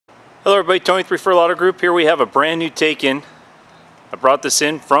Hello everybody, Tony with Referral Auto Group. Here we have a brand new take-in. I brought this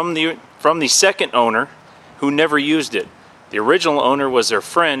in from the second owner who never used it. The original owner was their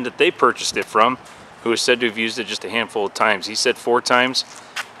friend that they purchased it from, who is said to have used it just a handful of times. He said 4 times.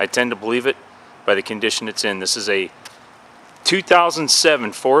 I tend to believe it by the condition it's in. This is a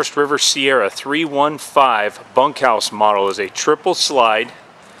 2007 Forest River Sierra 315 bunkhouse model. It is a triple slide.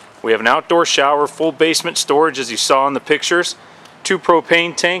 We have an outdoor shower, full basement storage as you saw in the pictures. 2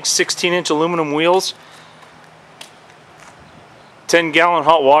 propane tanks, 16-inch aluminum wheels, 10-gallon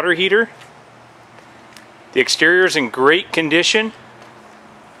hot water heater. The exterior is in great condition.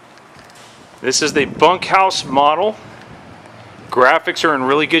 This is the bunkhouse model. Graphics are in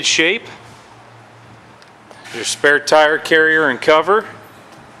really good shape. Your spare tire carrier and cover.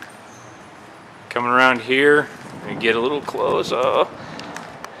 Coming around here and get a little close.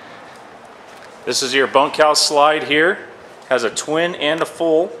 This is your bunkhouse slide here. Has a twin and a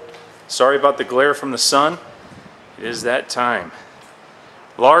full. Sorry about the glare from the sun. It is that time.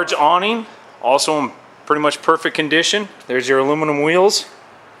 Large awning, also in pretty much perfect condition. There's your aluminum wheels.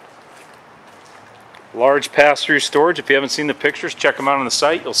 Large pass-through storage. If you haven't seen the pictures, check them out on the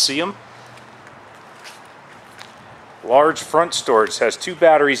site. You'll see them. Large front storage. Has 2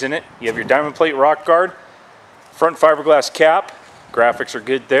 batteries in it. You have your diamond plate rock guard. Front fiberglass cap. Graphics are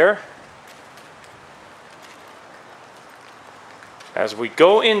good there. As we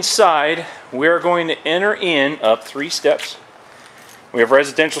go inside, we are going to enter in up 3 steps. We have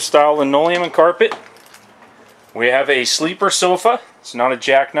residential style linoleum and carpet. We have a sleeper sofa. It's not a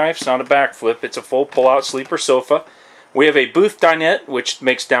jackknife, it's not a backflip, it's a full pull-out sleeper sofa. We have a booth dinette, which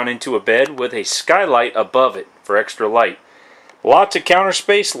makes down into a bed with a skylight above it for extra light. Lots of counter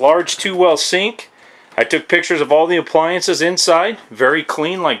space, large 2-well sink. I took pictures of all the appliances inside, very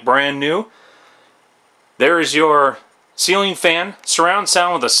clean, like brand new. There is your ceiling fan, surround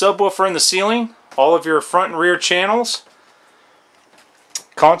sound with a subwoofer in the ceiling, all of your front and rear channels,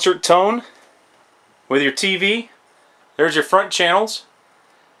 concert tone with your TV. There's your front channels.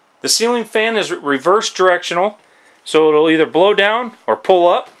 The ceiling fan is reverse directional, so it'll either blow down or pull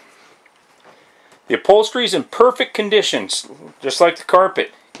up. The upholstery is in perfect conditions, just like the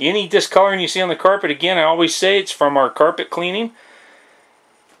carpet. Any discoloring you see on the carpet, again, I always say it's from our carpet cleaning.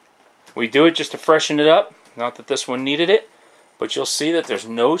 We do it just to freshen it up. Not that this one needed it, but you'll see that there's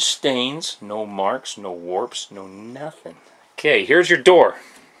no stains, no marks, no warps, no nothing. Okay, here's your door.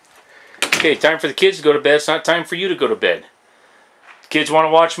 Okay, time for the kids to go to bed. It's not time for you to go to bed. Kids want to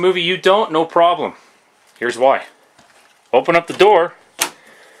watch a movie, you don't, no problem. Here's why. Open up the door.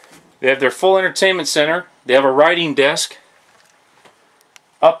 They have their full entertainment center. They have a writing desk.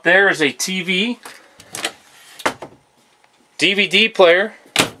 Up there is a TV, DVD player,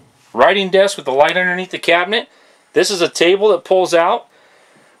 writing desk with the light underneath the cabinet. This is a table that pulls out.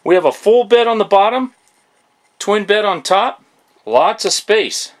 We have a full bed on the bottom, twin bed on top. Lots of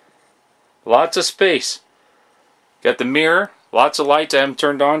space. Lots of space. Got the mirror, lots of lights I haven't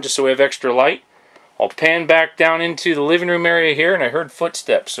turned on just so we have extra light. I'll pan back down into the living room area here, and I heard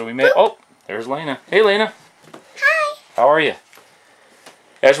footsteps, so we may... Oh, there's Lena. Hey, Lena. Hi. How are you?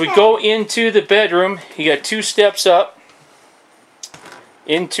 As we go into the bedroom, you got 2 steps up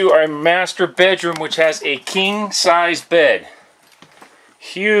into our master bedroom, which has a king-size bed.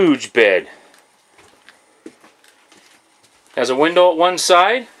 Huge bed. Has a window at one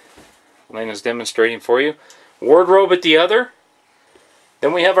side. Lena's demonstrating for you. Wardrobe at the other.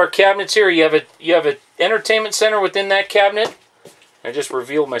 Then we have our cabinets here. You have an entertainment center within that cabinet. I just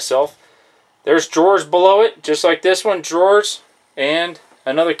revealed myself. There's drawers below it, just like this one. Drawers and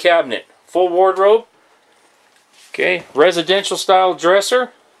another cabinet. Full wardrobe. Okay, residential style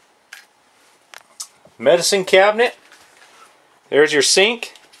dresser. Medicine cabinet. There's your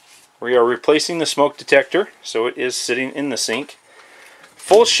sink. We are replacing the smoke detector, so it is sitting in the sink.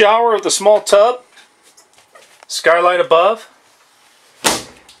 Full shower with a small tub. Skylight above.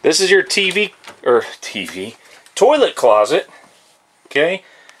 This is your toilet closet. Okay,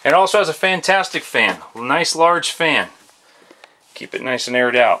 and it also has a fantastic fan. A nice large fan. Keep it nice and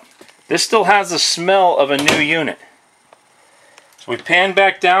aired out. This still has the smell of a new unit. So we pan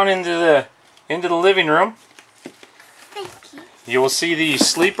back down into the living room. Thank you. You will see the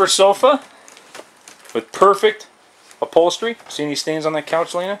sleeper sofa with perfect upholstery. See any stains on that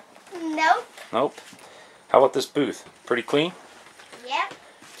couch, Lena? Nope. Nope. How about this booth? Pretty clean? Yep.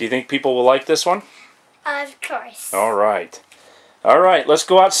 Do you think people will like this one? Of course. All right. All right, let's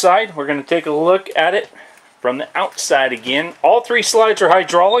go outside. We're going to take a look at it from the outside again. All 3 slides are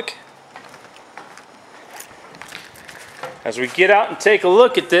hydraulic. As we get out and take a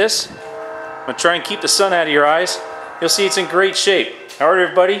look at this, I'm going to try and keep the sun out of your eyes. You'll see it's in great shape. All right,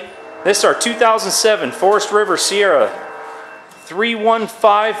 everybody, This is our 2007 Forest River Sierra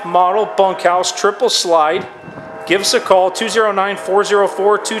 315 model bunkhouse triple slide. Give us a call,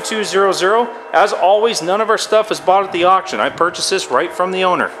 209-404-2200. As always, none of our stuff is bought at the auction. I purchased this right from the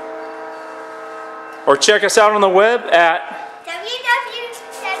owner. Or check us out on the web at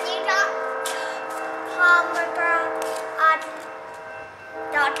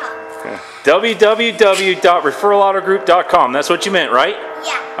www.referralautogroup.com. That's what you meant, right?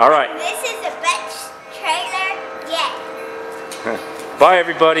 Yeah. All right. This is the best trailer yet. Bye,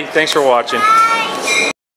 everybody. Thanks for watching. Bye.